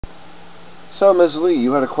So, Ms. Lee,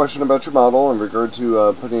 you had a question about your model in regard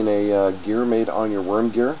to putting a gear mate on your worm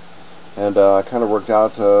gear, and I kind of worked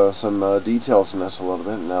out some details in this a little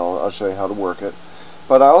bit, and now I'll show you how to work it.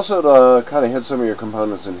 But I also kind of hid some of your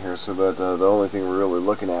components in here so that the only thing we're really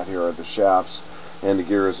looking at here are the shafts and the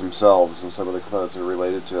gears themselves, and some of the components that are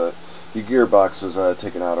related to it. Your gearbox is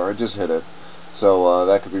taken out, or I just hid it, so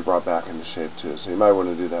that could be brought back into shape too. So you might want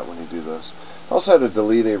to do that when you do this. I also had to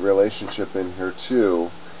delete a relationship in here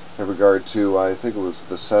too, in regard to, I think it was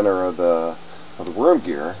the center of the worm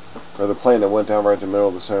gear, or the plane that went down right in the middle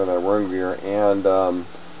of the center of that worm gear, and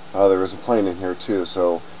there was a plane in here too.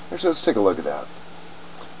 So actually, let's take a look at that.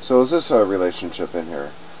 So is this a relationship in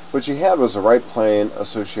here? What you had was the right plane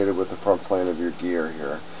associated with the front plane of your gear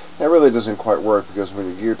here. That really doesn't quite work, because when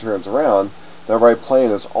your gear turns around, that right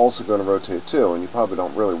plane is also going to rotate too, and you probably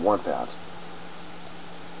don't really want that.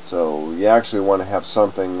 So you actually want to have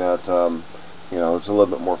something that it's a little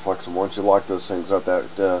bit more flexible. Once you lock those things up,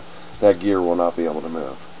 that gear will not be able to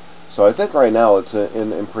move. So I think right now it's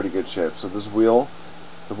in pretty good shape. So this wheel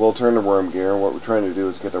will turn the worm gear, and what we're trying to do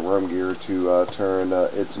is get the worm gear to turn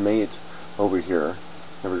its mate over here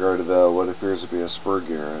in regard to what appears to be a spur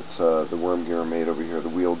gear. It's the worm gear mate over here, the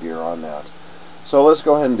wheel gear on that. So let's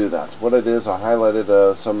go ahead and do that. What it is, I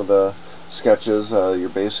highlighted some of the sketches, your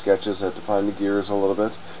base sketches that define the gears a little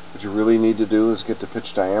bit. What you really need to do is get the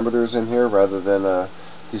pitch diameters in here rather than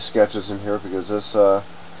these sketches in here, because this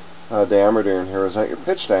diameter in here is not your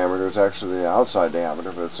pitch diameter, it's actually the outside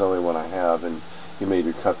diameter, but it's the only one I have, and you made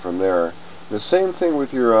your cut from there. The same thing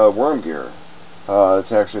with your worm gear.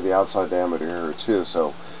 It's actually the outside diameter here too. So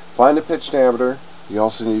find the pitch diameter. You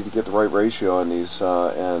also need to get the right ratio on these,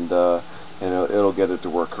 and it'll get it to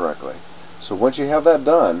work correctly. So once you have that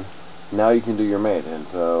done, now you can do your mate. And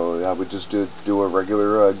I would just do a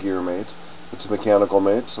regular gear mate. It's a mechanical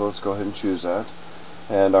mate, so let's go ahead and choose that.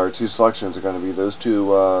 And our two selections are going to be those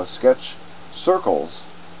two sketch circles.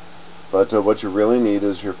 But what you really need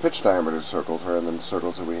is your pitch diameter circles, rather than the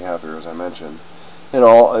circles that we have here, as I mentioned.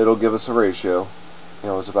 It'll give us a ratio.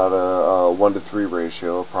 It's about a 1 to 3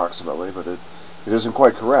 ratio approximately, but it isn't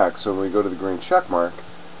quite correct. So when we go to the green check mark,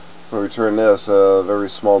 when we turn this, a very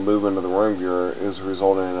small movement of the worm gear is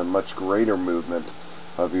resulting in a much greater movement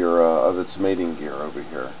of its mating gear over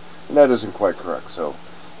here, and that isn't quite correct. So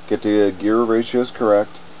get the gear ratios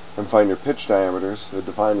correct, and find your pitch diameters,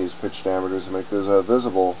 define these pitch diameters, and make those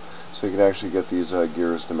visible, so you can actually get these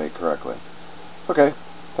gears to mate correctly. Okay,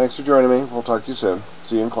 thanks for joining me. We'll talk to you soon.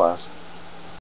 See you in class.